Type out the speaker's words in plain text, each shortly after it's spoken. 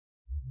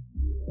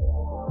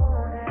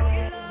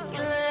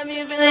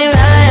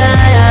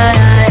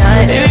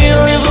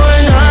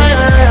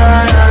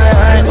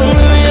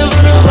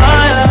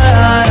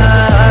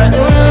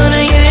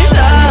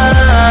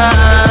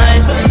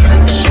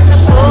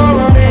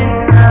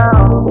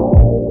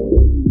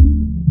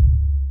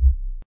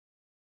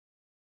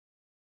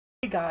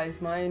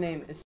guys, my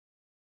name is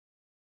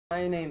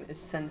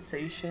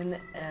Sensation,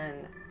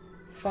 and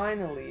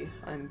finally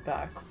I'm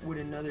back with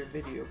another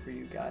video for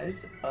you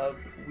guys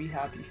of We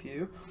Happy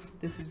Few.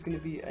 This is going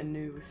to be a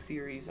new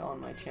series on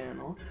my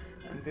channel.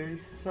 I'm very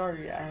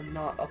sorry I have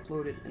not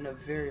uploaded in a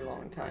very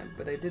long time,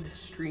 but I did a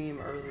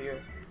stream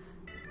earlier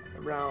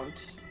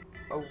around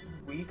a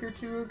week or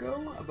two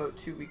ago, about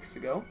 2 weeks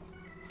ago.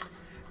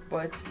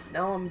 But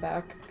now I'm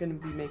back, going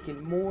to be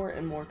making more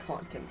and more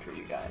content for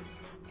you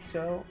guys.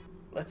 So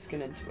let's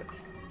get into it.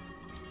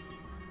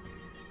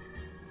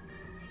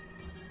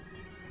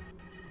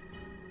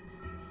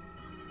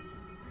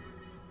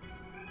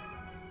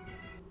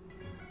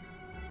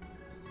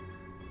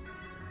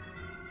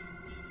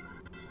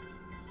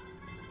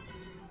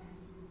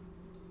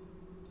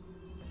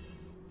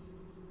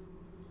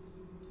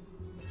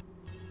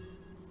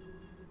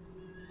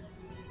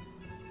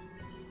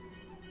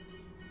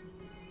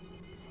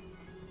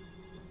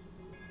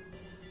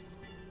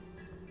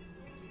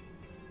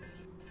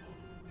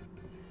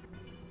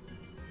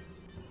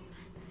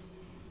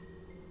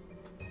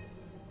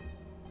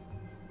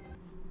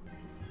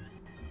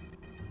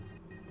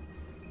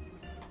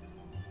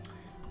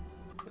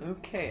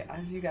 Okay,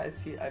 as you guys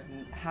see, I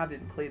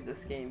haven't played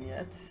this game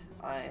yet.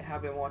 I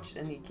haven't watched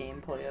any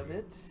gameplay of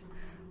it,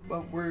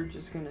 but we're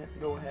just gonna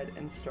go ahead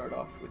and start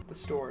off with the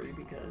story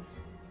because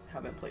I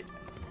haven't played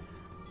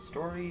it.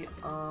 Story,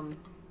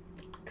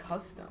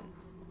 custom.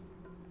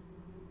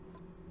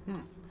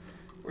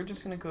 We're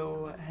just gonna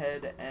go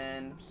ahead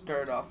and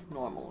start off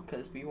normal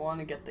because we want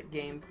to get the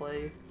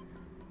gameplay.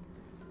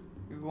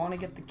 We want to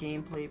get the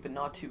gameplay, but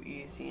not too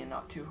easy and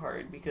not too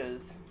hard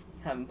because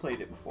I haven't played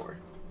it before.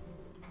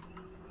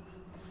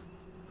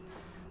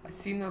 I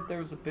seen that there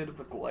was a bit of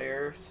a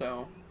glare,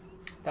 so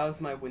that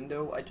was my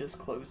window. I just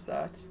closed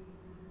that.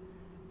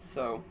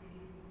 So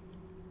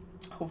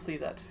hopefully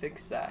that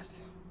fixed that.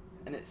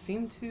 And it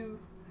seemed to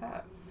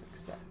have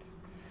fixed that.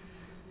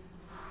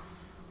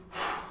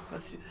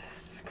 Let's do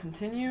this.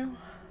 Continue. I'm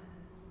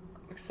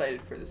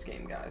excited for this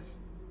game, guys.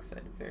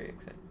 Excited, very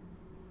excited.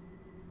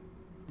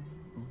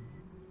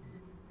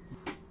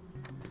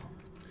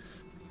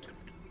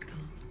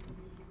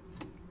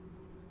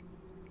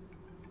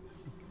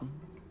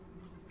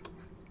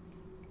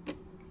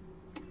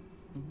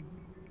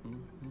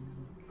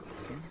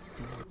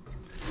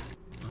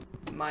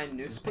 My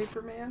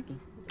newspaper man?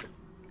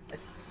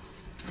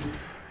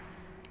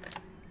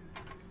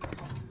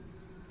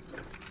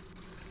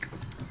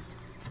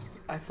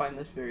 I find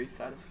this very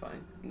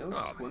satisfying. No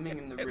swimming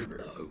in the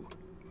river.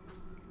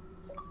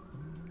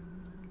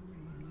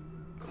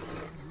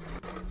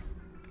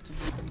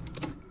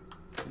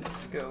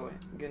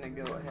 Gonna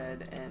go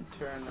ahead and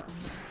turn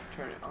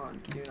it on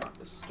Do Not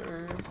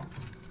Disturb.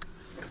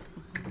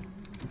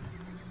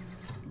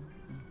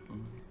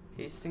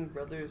 Hastings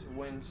Brothers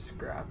win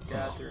scrap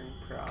gathering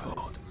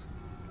prize.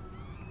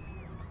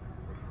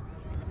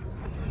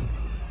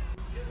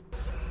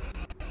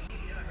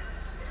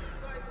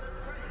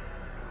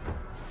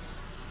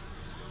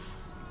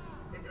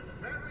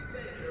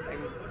 I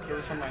can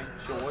give some of my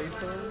joy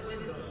pills.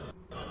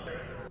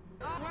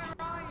 Where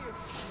are you?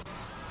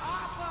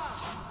 Arthur!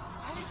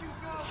 How did you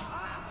go?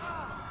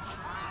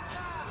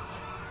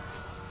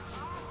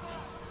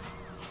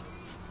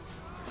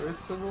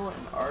 Percival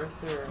and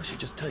Arthur. I should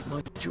just take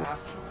my joy,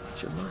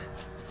 shouldn't I?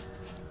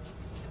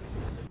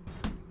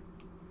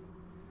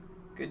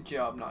 Good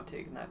job not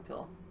taking that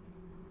pill.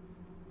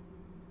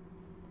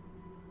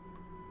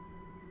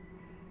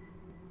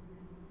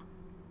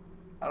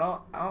 I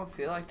don't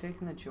feel like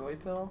taking the joy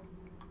pill.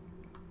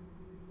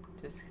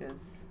 Just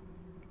cause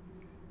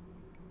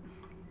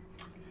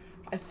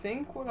I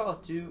think what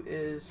I'll do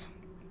is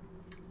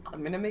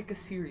I'm gonna make a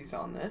series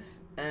on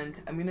this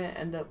and I'm gonna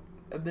end up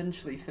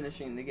eventually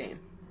finishing the game.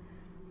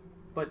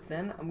 But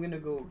then I'm gonna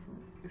go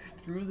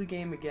through the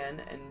game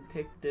again and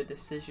pick the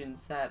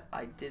decisions that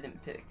I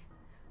didn't pick.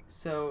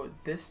 So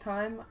this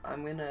time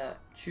I'm gonna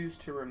choose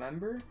to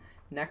remember.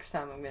 Next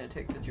time I'm gonna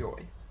take the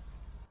joy.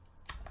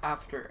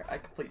 After I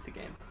complete the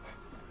game.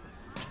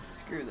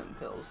 Screw them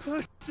pills.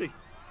 Percy!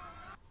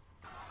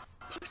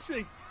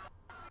 Percy!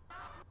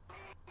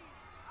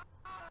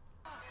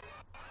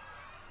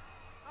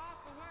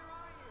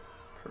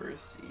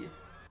 Percy.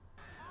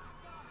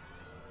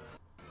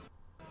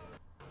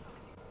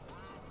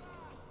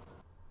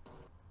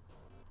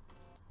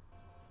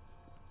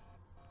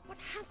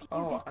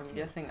 Oh, I'm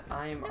guessing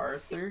I'm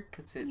Arthur,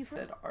 because it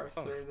said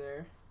Arthur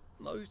there.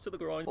 Nose to the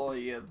grind.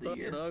 Employee of the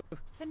year. You know.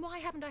 Then why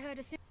haven't I heard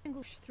a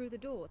single through the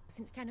door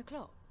since 10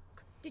 o'clock?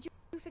 Did you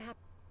forget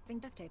having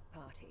birthday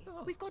party?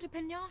 Oh. We've got a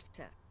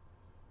pinata.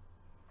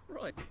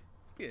 Right.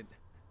 Good.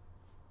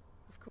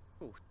 Of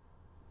course.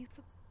 You'd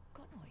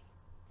forgotten me.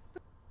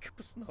 Of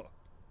course not.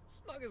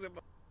 Snug as a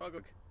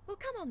bug. Well,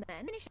 come on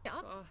then, finish it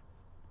up.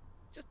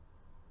 Just...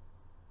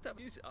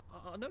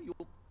 I know you're...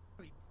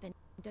 Then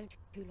don't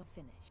too long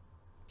finish.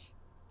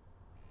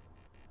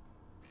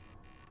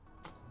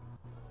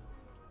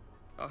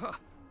 Aha!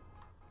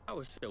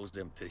 Our cell's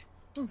empty.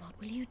 Well, what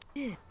will you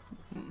do?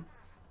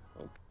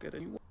 I'll get a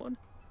new one.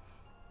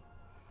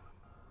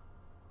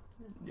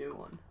 New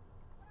one.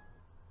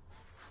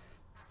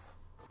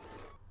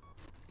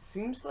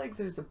 Seems like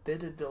there's a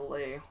bit of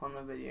delay on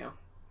the video.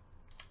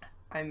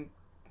 How am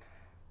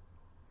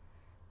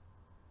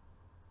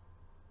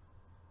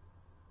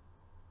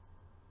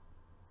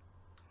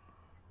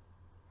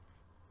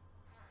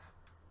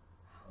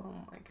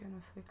I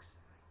gonna fix it?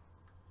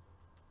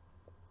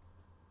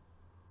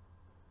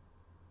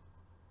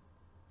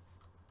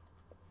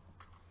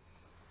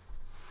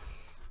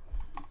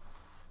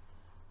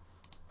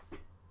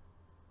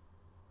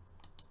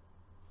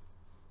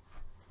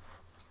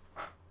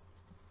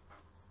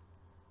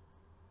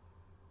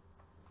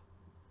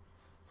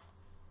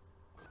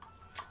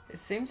 It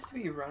seems to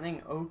be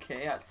running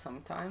okay at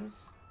some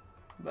times,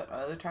 but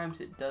other times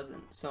it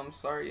doesn't. So I'm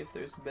sorry if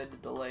there's a bit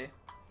of delay.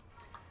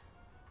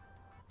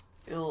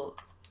 It'll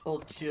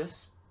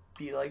just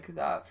be like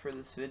that for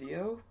this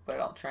video, but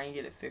I'll try and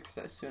get it fixed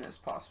as soon as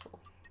possible.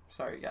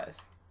 Sorry guys.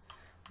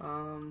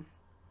 I'm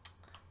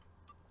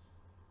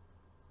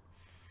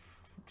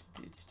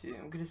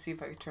gonna see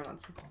if I can turn on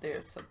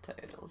their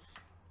subtitles.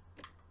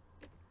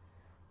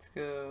 Let's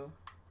go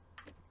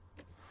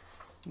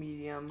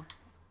medium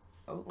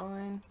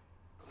outline.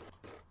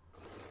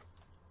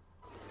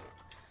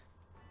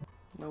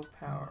 No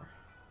power.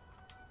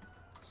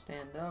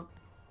 Stand up.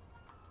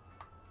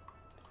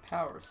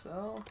 Power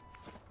cell.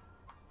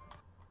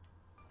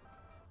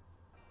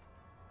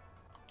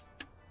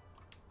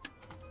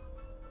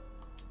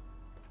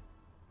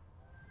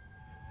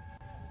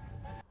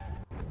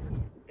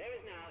 There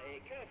is now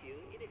a curfew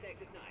in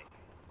effect at night.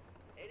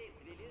 Any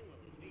civilian on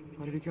the street...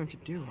 What are we going to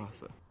do,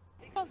 Arthur?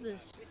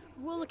 Brothers,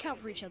 we'll look out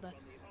for each other.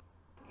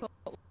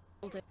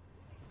 We'll do.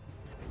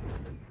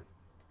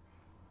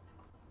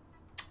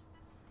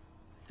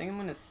 I think I'm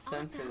gonna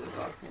censor the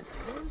document.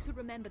 Those who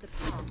remember the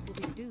past will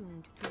be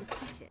doomed to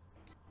repeat it.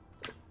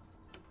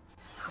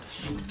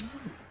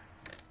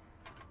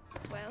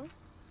 Well,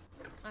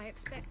 I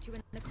expect you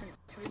in the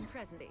conference room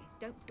presently.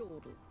 Don't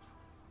dawdle.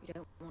 You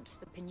don't want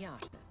the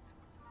pinata.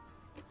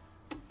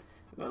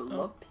 I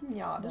love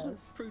pinatas. Wasn't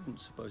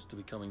Prudence supposed to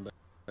be coming back?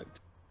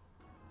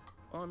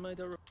 I made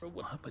her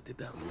aware. I hope I did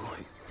that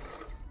right.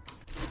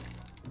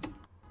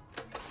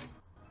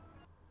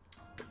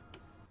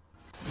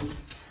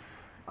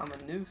 I'm a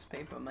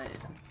newspaper man.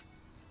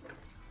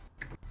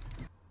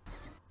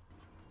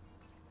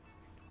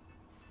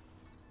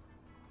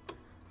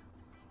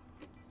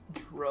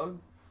 Drug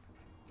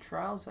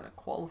trials and a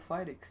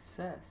qualified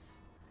excess.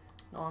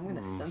 No, I'm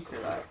gonna censor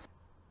that.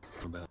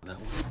 About that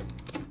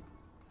one.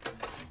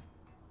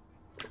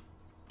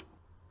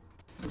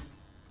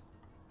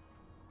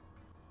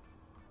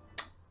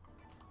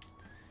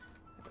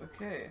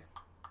 Okay.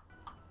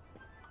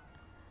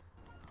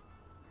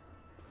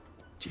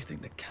 Do you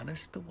think the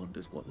canister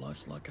wonders what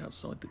life's like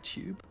outside the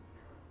tube?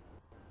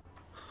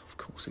 Of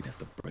course he'd have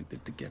to break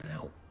it to get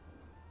out.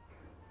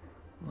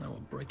 That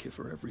would break it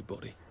for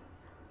everybody.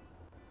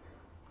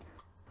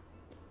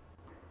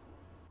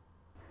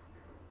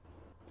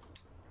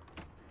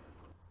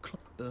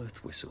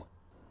 Earth whistle.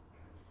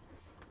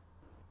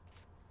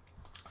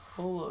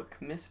 Oh look,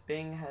 Miss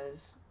Bing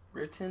has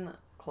written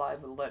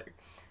Clive a letter.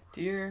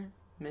 Dear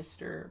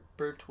Mr.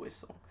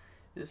 Birtwistle,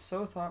 it is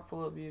so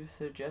thoughtful of you to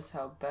suggest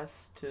how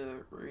best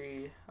to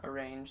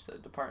rearrange the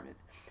department.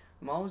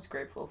 I'm always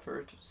grateful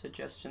for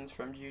suggestions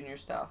from junior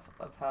staff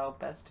of how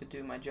best to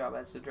do my job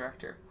as the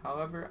director.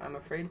 However, I'm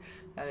afraid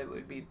that it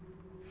would be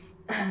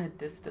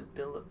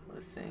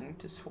destabilizing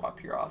to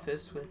swap your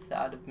office with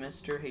that of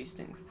Mr.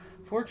 Hastings.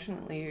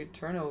 Fortunately,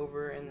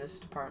 turnover in this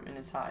department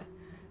is high.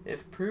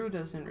 If Prue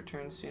doesn't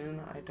return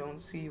soon, I don't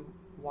see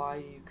why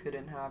you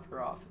couldn't have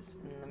her office.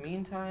 In the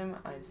meantime,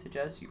 I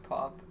suggest you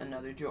pop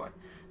another joy,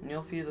 and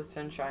you'll feel the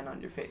sunshine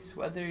on your face,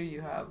 whether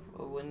you have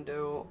a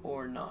window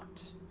or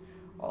not.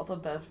 All the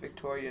best,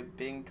 Victoria,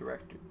 Bing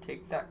Director.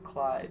 Take that,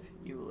 Clive,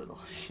 you little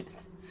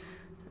shit.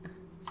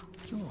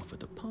 You're off at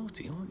the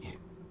party, aren't you?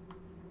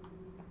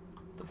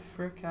 The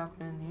frick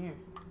happening here?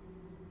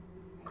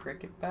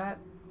 Cricket bat?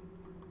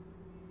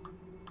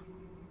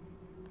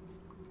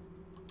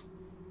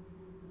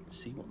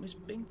 See what Miss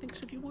Bing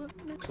thinks of your work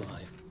now,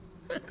 Clive.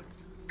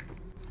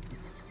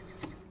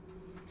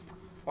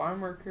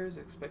 Farm workers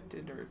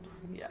expected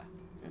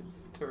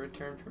to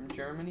return from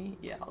Germany.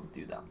 Yeah, I'll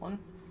do that one.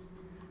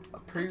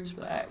 Approve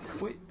that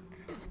quick.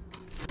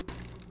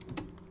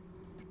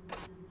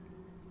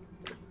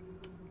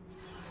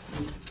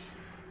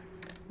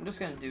 I'm just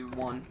gonna do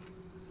one.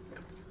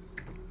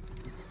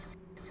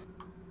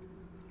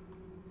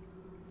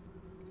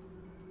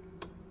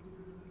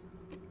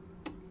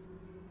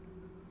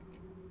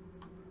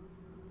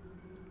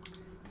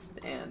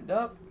 Stand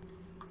up.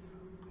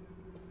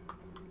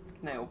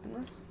 Can I open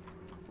this?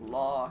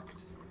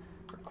 Locked.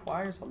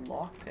 Requires a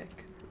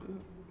lockpick.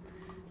 Ooh.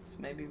 So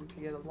maybe we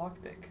can get a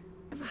lockpick.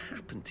 Whatever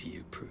happened to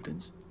you,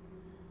 Prudence?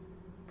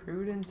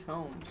 Prudence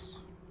Homes.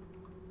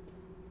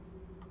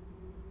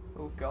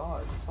 Oh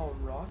god, it's all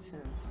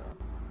rotten and stuff.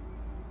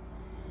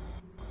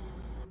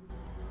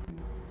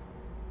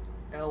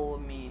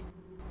 Elmy.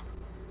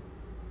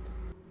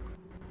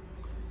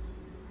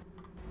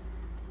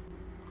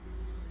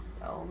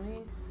 tell me?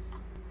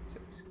 So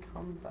just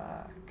come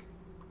back.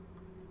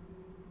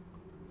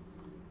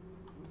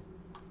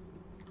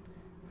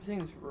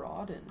 Everything's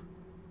rotten.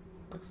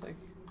 Looks like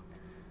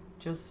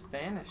just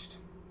vanished.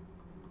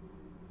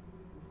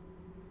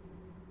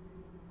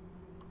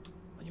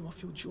 Are you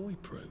off your joy,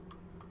 Prue?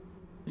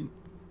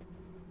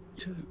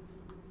 Too.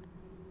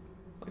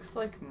 Looks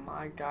like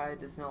my guy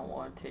does not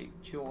want to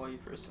take joy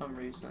for some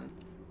reason.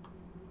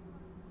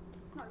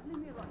 No, leave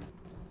me alone.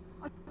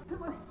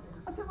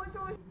 I took my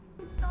joy.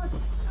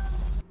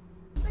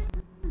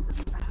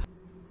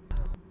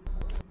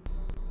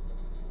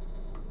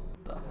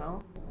 The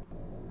hell?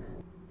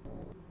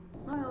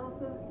 Hi,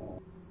 Arthur.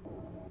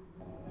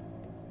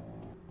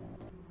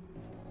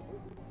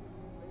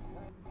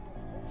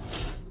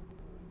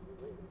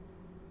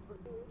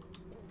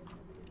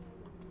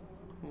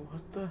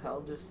 What the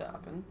hell just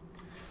happened?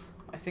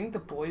 I think the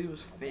boy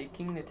was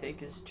faking to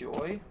take his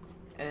joy,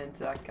 and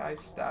that guy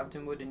stabbed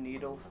him with a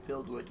needle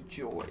filled with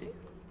joy.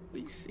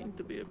 We seem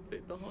to be a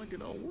bit behind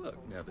in our work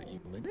now that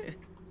you've been here.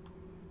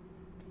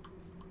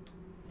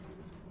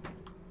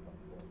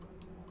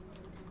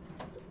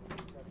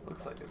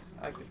 Looks like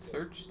I could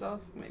search stuff,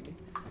 maybe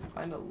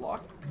find a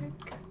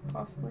lockpick,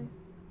 possibly.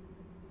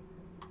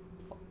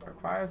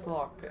 Requires a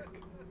lockpick.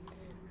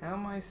 How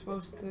am I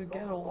supposed to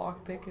get a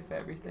lockpick if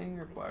everything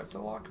requires a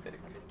lockpick?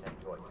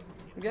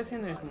 I'm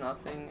guessing there's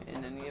nothing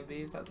in any of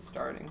these at the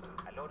starting.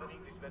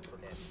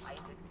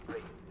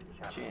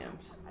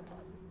 Jams.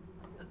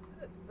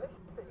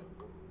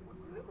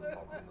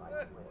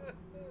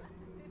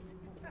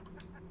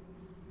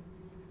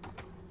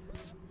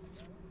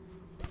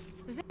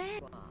 There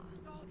you are.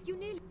 You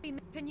nearly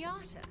met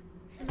Pinata.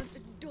 The most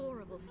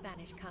adorable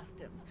Spanish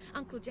custom.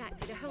 Uncle Jack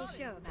did a whole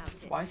show about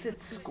it. Why is it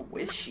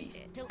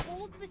squishy? Till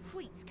all the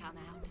sweets come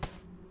out.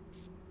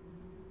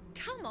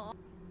 Come on.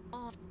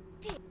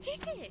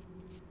 Hit it.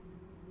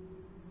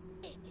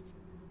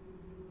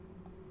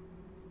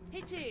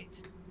 Hit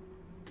it!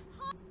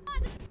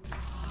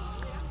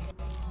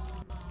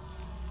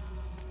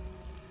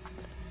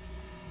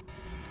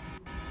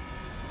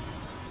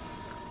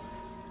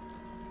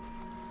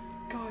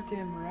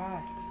 Goddamn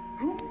rat.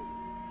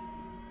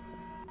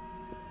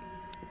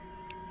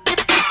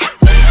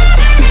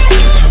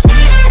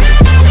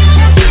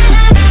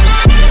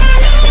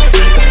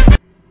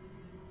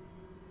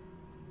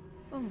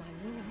 Oh my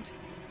lord.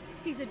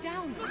 He's a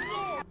downer.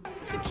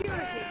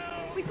 Security.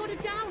 We've got a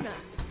downer.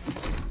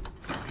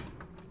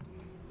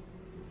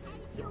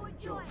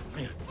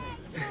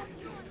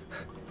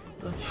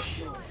 Oh,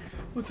 shit.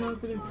 What's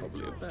happening?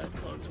 Probably a bad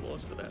time to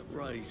ask for that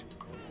raise.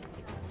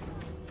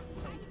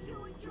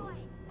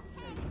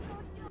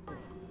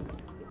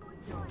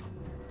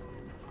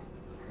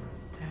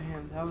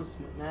 Damn, that was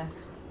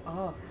messed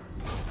up.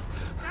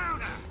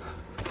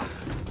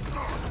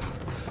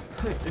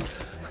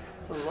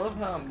 I love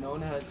how I'm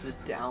known as a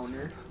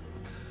downer.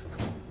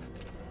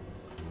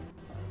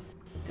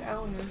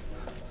 Downer.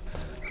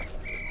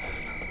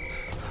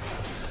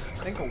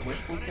 I think a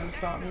whistle's gonna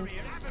stop me.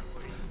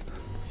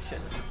 Shit.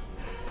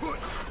 Put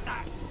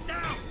that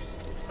down!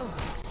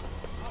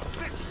 I'll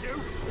fix you!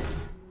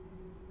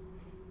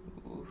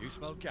 You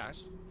smell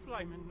gas?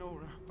 Flaming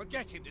Nora.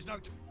 Forget him, there's no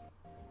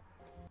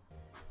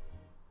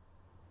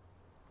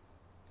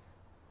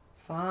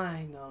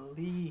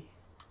Finally.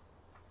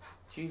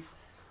 Jesus.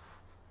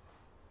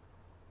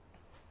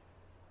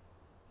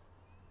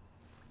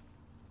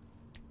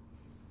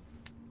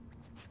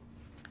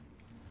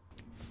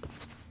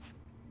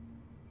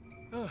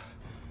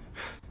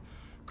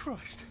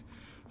 Christ,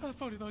 how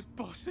far did those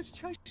bastards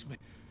chase me?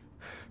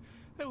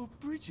 There were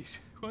bridges,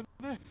 weren't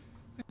there?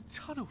 And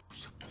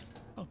tunnels.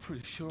 I'm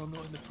pretty sure I'm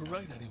not in the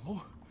parade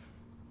anymore.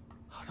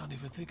 I don't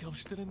even think I'm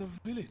still in the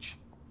village.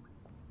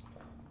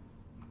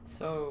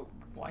 So,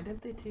 why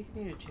did they take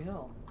me to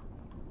jail?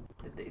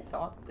 Did they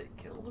thought they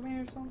killed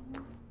me or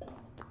something?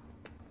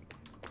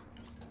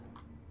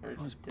 Or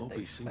Those did they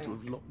bobbies seem to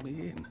have locked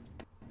me in.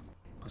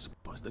 I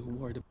suppose they were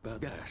worried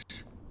about gas.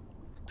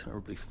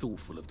 Terribly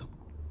thoughtful of them.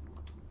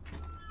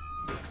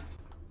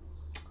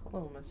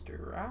 Hello,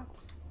 Mr. Rat.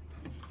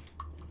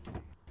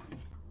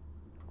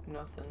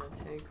 Nothing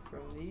to take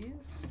from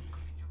these.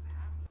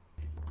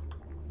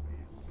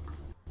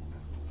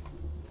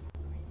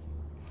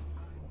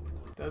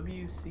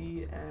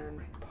 WC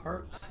and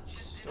parts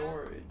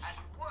storage.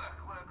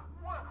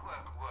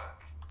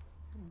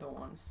 Don't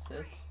want to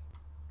sit.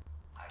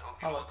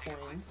 Hollow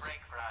coins.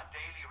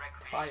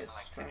 Highest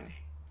strength.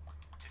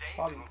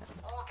 Bobby pin.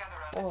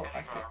 Oh,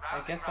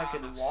 I guess I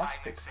could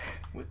lockpick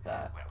with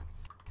that.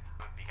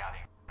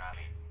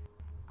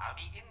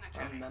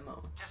 A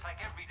memo. Just like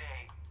every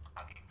day,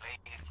 I'll be playing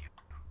a cube.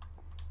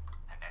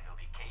 And then there'll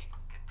be cake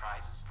and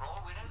prizes for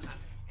all winners, and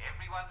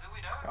everyone's a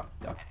winner. Got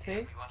duct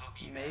tape.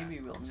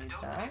 Maybe we'll need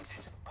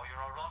that. Or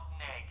you're a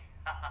rotten egg.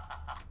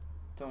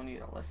 Don't need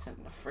to listen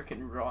to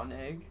freaking rotten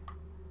egg.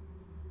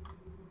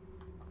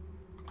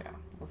 Yeah,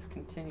 let's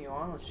continue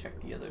on. Let's check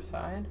the other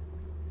side.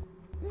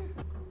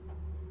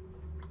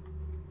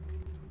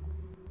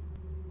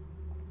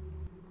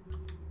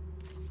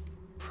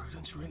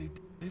 Prudence really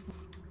did.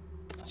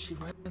 she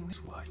ran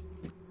this way.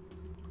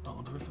 I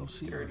wonder if I'll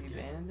see her Dirty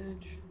again.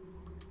 bandage.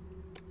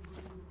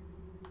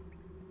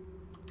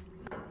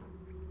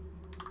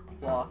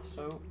 Cloth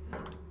soap.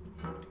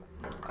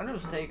 I'm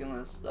just taking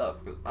this stuff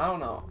because I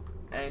don't know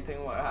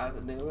anything what it has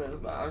to do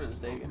with, but I'm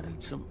just taking I it.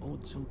 need some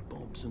odds and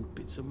bobs and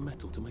bits of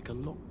metal to make a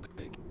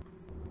lockpick.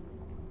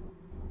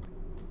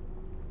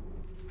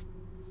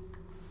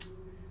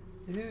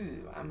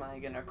 Ooh, am I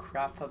gonna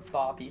craft a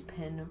bobby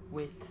pin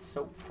with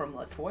soap from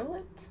the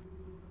toilet?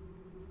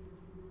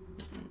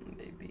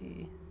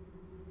 Maybe.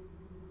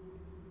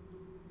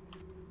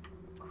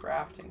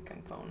 Crafting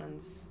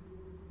components.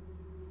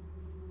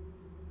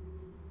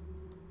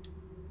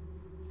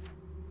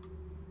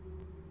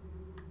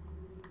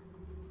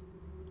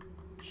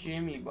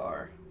 Jimmy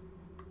bar.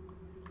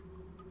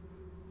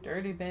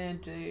 Dirty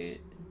bandage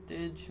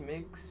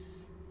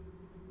mix.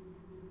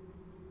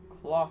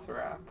 Cloth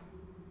wrap.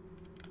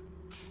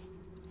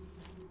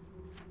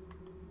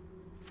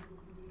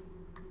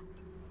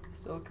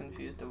 Still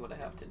confused of what I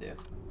have to do. You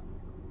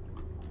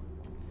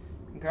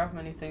can craft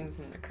many things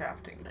in the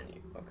crafting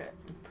menu. Okay,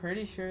 I'm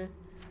pretty sure.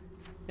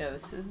 Yeah,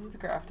 this is the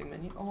crafting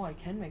menu. Oh, I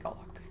can make a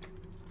lockpick.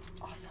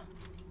 Awesome.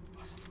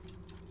 Awesome.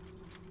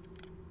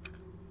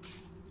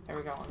 There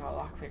we go, I got a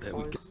lockpick, There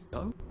we boys.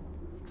 go.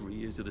 3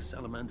 years of the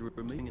salamander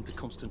remaining into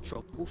constant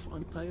trouble. We'll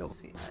find payoff.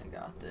 See, I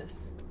got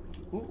this.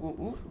 Ooh, ooh,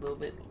 ooh. A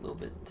little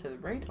bit to the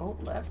right. Oh,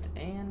 left,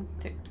 and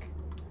tick.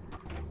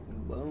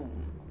 Boom.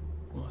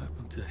 What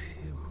happened to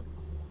him?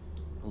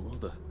 Or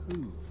rather,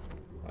 who?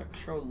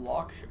 Electro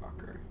lock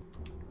shocker.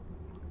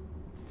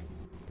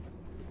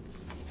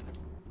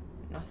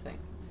 Nothing.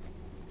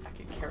 I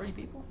can carry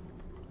people?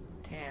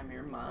 Damn,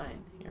 you're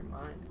mine. You're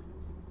mine.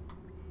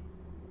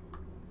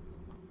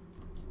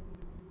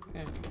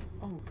 Yeah.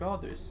 Oh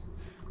god, there's...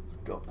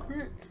 God,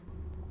 frick.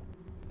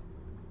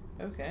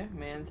 Okay,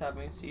 man's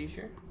having a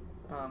seizure.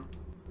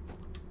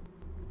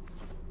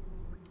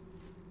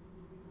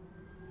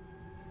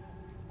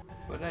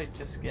 What did I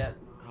just get?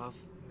 Are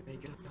they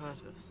gonna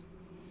hurt us?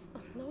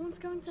 No one's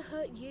going to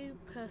hurt you,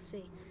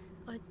 Percy.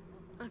 I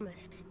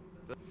promise.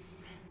 But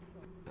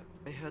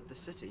they hurt the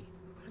city.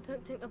 I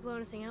don't think they'll blow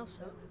anything else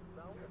up.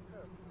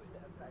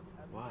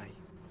 Why?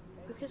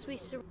 Because we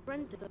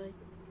surrendered, I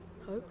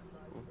hope.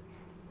 Well,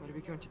 what are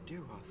we going to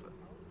do, Arthur?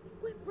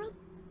 We're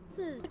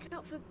brothers. Look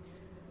out for...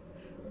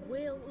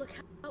 We'll look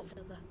out for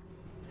other.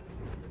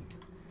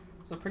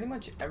 So pretty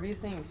much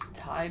everything's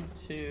tied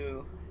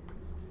to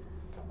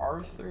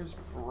Arthur's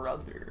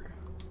brother.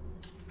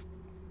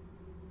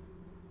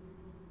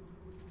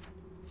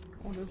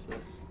 What is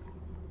this?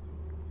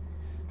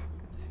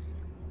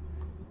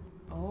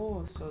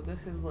 Oh, so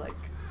this is like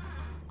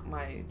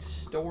my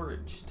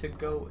storage to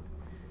go.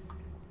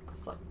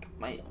 It's like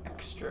my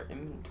extra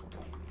inventory.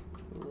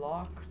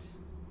 Locked.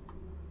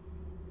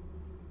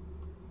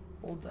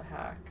 Hold the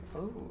hack.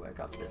 Oh, I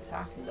got this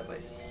hacking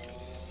device.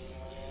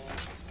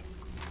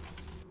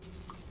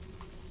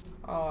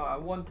 Oh,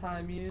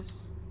 one-time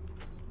use.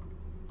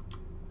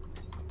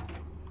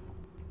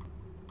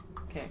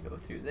 Can't go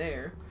through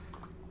there.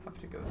 Have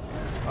to go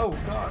through. Oh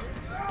God!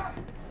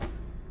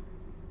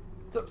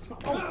 What's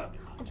up, oh!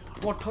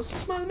 What tussle,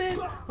 smile man?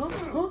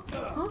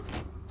 Huh?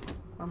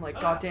 I'm like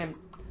goddamn.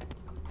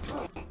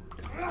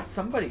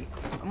 Somebody.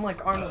 I'm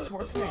like Arnold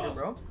Schwarzenegger,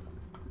 bro.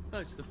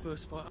 That's the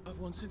first fight I've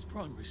won since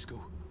primary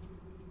school.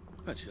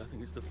 Actually, I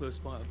think it's the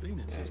first fight I've been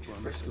in since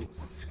primary school.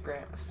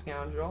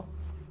 Scoundrel.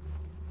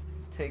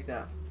 Take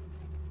that.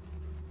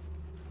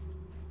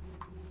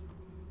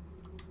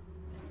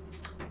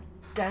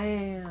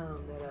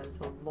 Damn, that has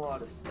a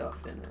lot of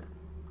stuff in it.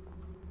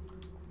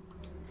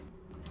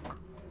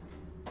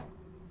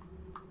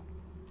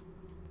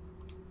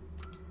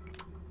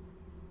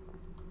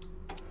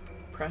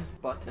 Press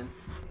button.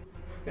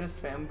 I'm gonna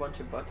spam a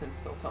bunch of buttons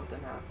till something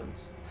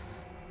happens.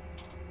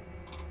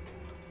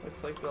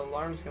 Looks like the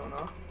alarm's going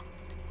off.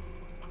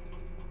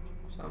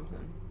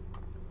 Something.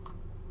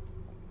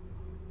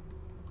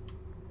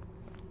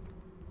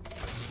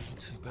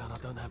 Too bad I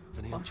don't have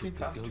any Launching interest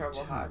to fast go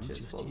travel to hatches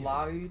just will yet.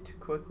 allow you to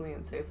quickly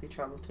and safely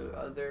travel to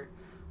other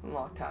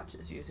unlocked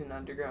hatches using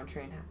underground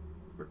train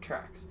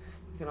tracks.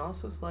 You can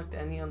also select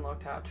any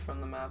unlocked hatch from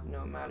the map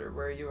no matter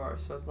where you are,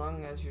 so as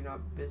long as you're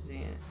not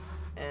busy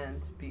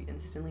and be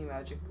instantly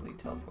magically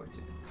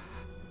teleported.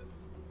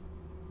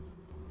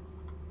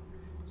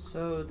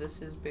 So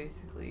this is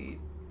basically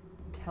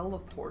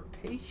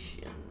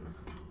teleportation.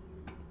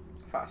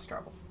 Fast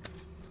travel.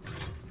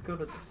 Let's go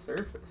to the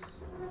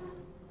surface.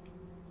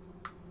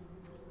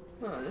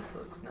 Oh, this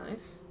looks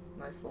nice.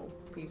 Nice little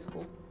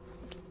peaceful.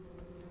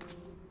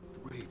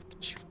 Bridge.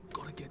 You've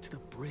got to get to the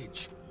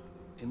bridge.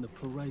 In the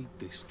parade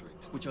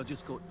district, which I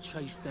just got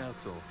chased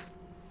out of.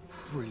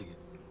 Brilliant.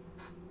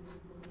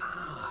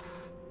 Ah,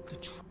 the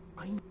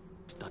train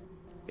station.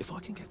 If I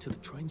can get to the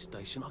train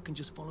station, I can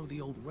just follow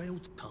the old rail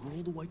tunnel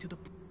all the way to the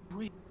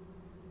bridge.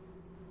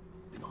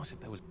 Be nice if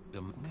there was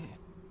a map near.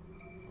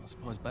 I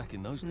suppose back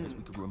in those days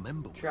we could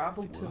remember.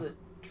 Travel to the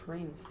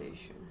train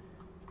station.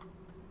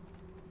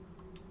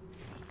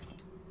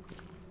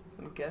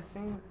 So I'm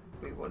guessing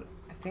Wait, what?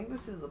 I think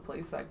this is the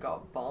place that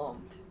got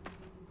bombed.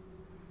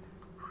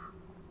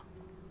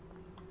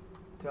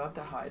 Do I have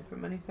to hide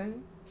from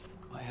anything?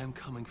 I am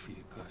coming for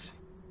you, Percy.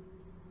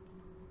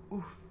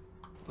 Oof.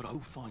 But I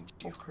will find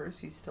you. Oh,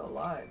 Percy's still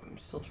alive. I'm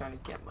still trying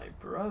to get my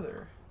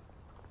brother.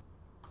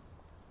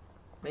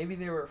 Maybe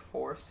they were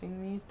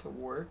forcing me to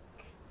work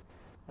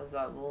as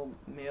that little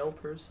male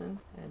person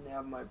and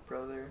have my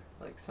brother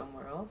like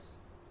somewhere else.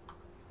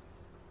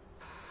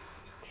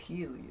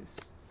 Tea leaves.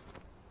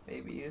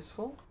 Maybe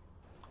useful?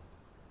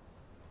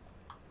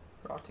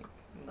 Rotting.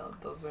 No,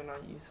 those are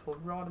not useful.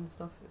 Rotten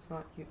stuff is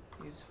not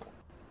useful.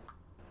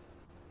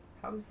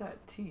 How is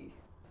that tea?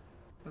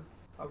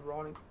 A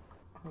rotting...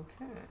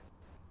 Okay.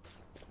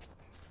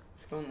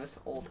 Let's go in this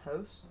old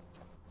house.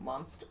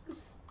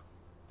 Monsters?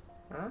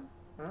 Huh?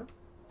 Huh?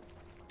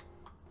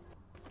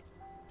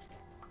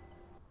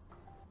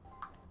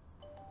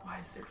 Why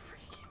is there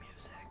freaky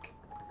music?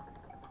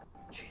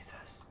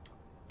 Jesus.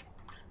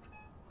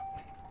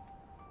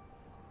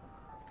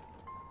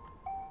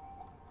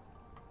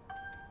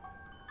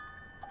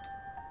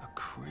 A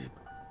crib.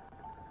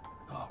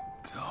 Oh,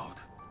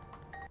 God.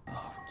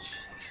 Oh,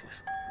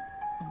 Jesus.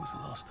 When was the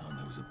last time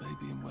there was a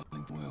baby in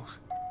Wellington, Wales?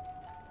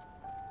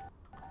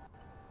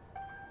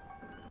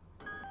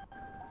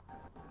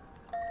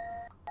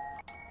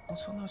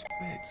 What's on those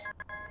beds?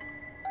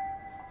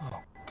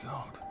 Oh,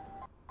 God.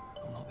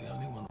 I'm not the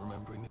only one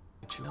remembering the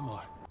issue, am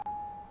I?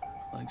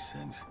 Makes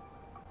sense.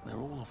 They're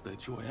all off their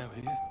joy out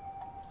here.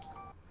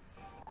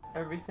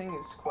 Everything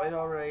is quite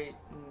alright.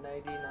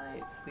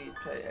 Nighty-night, sleep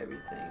tight,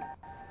 everything.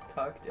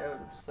 Tucked out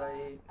of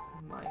sight,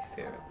 my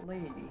fair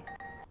lady.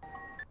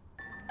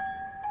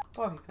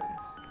 Bobby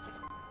pins.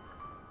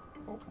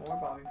 Oh, more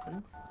bobby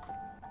pins.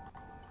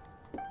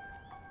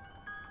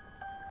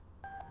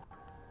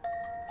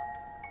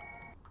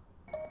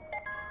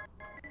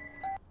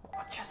 Oh,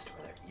 a chest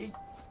over there. Yeet.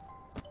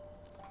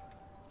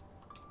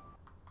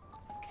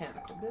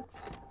 Mechanical bits.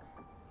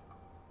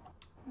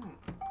 Well,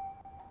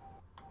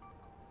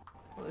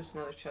 there's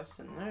another chest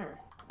in there.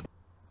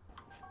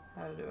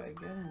 How do I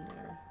get in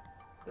there?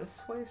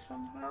 This way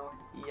somehow?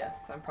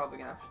 Yes, I'm probably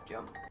gonna have to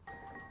jump.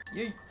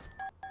 Yeet!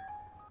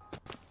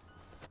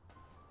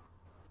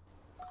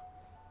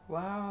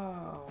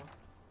 Wow.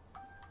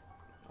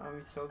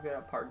 I'm so good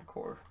at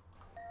parkour.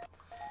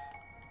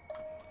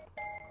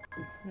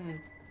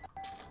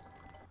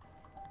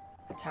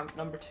 Attempt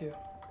number 2.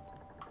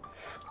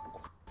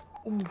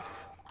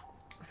 Oof.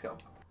 Let's go.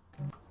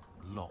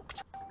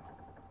 Locked.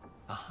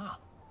 Aha,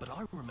 but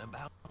I remember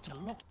how to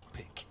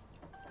lockpick.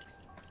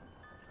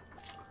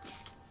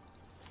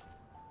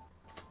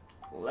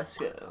 Let's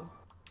go.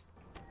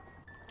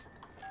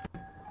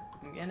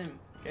 I'm getting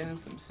him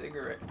some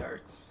cigarette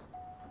darts.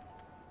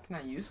 Can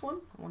I use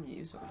one? I want to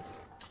use one.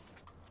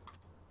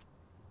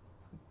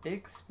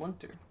 Big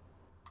splinter.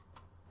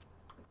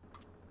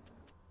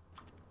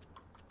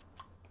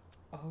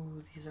 Oh,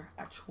 these are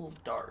actual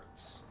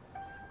darts.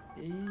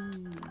 Ew.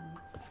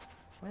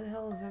 Why the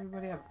hell does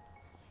everybody have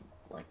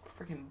like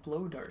freaking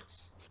blow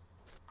darts?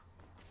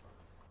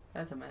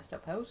 That's a messed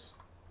up house.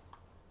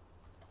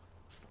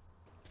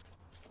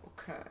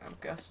 Okay, I'm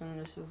guessing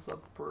this is the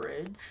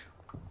bridge.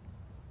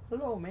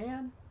 Hello,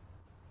 man.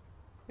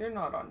 You're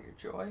not on your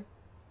joy.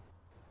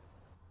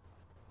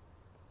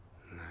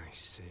 Nice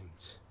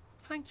suit.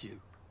 Thank you.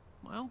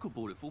 My uncle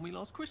bought it for me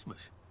last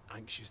Christmas.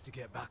 Anxious to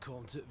get back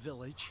home to the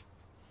village?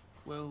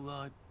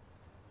 Well,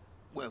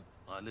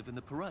 I live in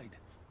the parade.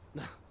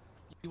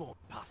 You won't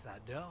pass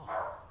that door.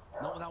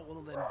 Not without one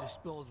of them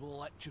disposable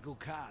electrical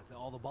cars that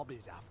all the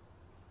bobbies have.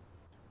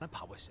 And a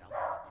power cell.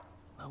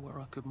 Know where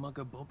I could mug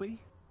a bobby?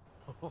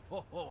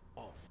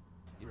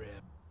 You're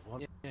a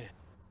one. Yeah.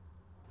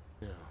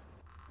 No.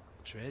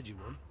 I'll trade you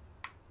one.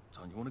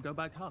 Don't you want to go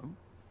back home?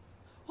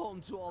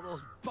 Home to all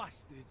those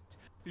bastards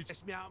who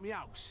chased me out of my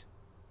house.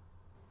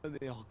 And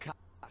they all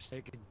catch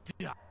they can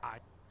die.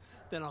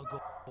 Then I'll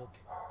go up.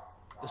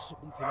 There's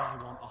something I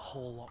want a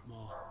whole lot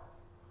more.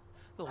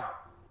 Those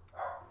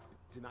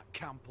in that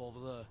camp over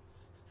there,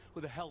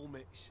 with the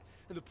helmets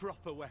and the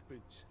proper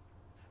weapons.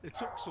 They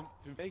took something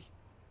from me.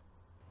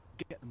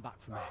 Get them back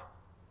from me.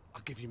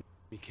 I'll give you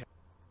me care.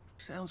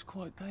 Sounds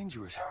quite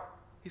dangerous,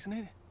 isn't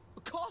it?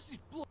 Of course it's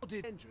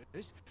bloody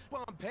dangerous.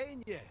 Well, I'm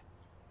paying you.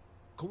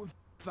 Come and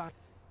find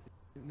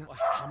that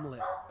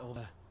hamlet over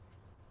there.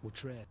 We'll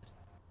trade.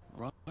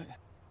 Right.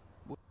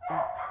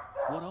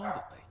 What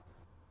are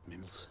they?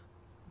 Minerals.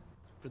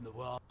 From the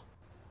war.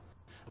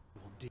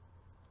 One day,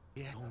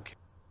 Dunkirk,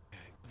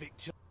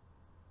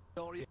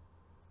 Victoria.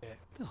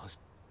 Those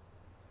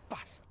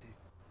bastards.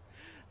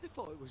 They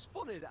thought it was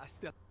funny that I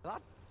still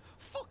had.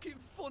 Fucking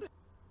funny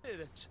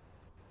that.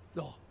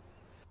 No.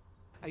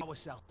 I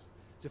ourselves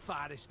to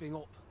fire this thing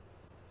up.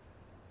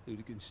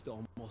 Hooligan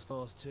storm most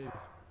those too.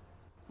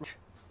 Right.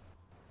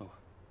 Oh.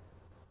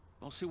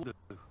 I'll see what they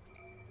do.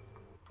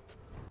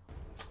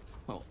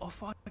 Well,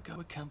 off I go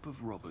a camp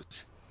of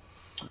robbers.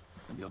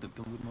 Maybe I'll have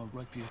them with my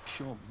rapier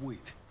sharp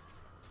wit.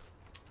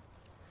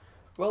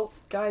 well,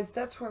 guys,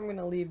 that's where I'm going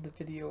to leave the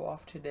video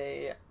off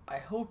today. I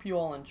hope you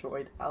all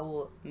enjoyed. I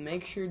will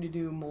make sure to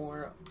do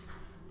more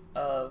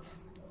of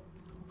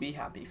We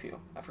Happy Few.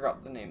 I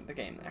forgot the name of the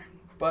game there.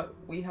 But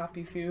We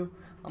Happy Few,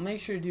 I'll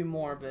make sure to do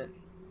more of it.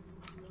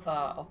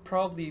 I'll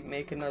probably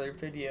make another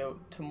video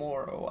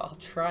tomorrow. I'll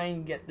try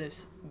and get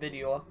this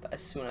video up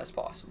as soon as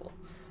possible.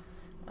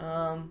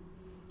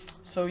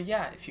 So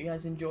yeah, if you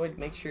guys enjoyed,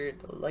 make sure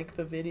to like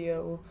the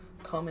video,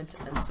 comment,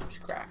 and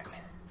subscribe.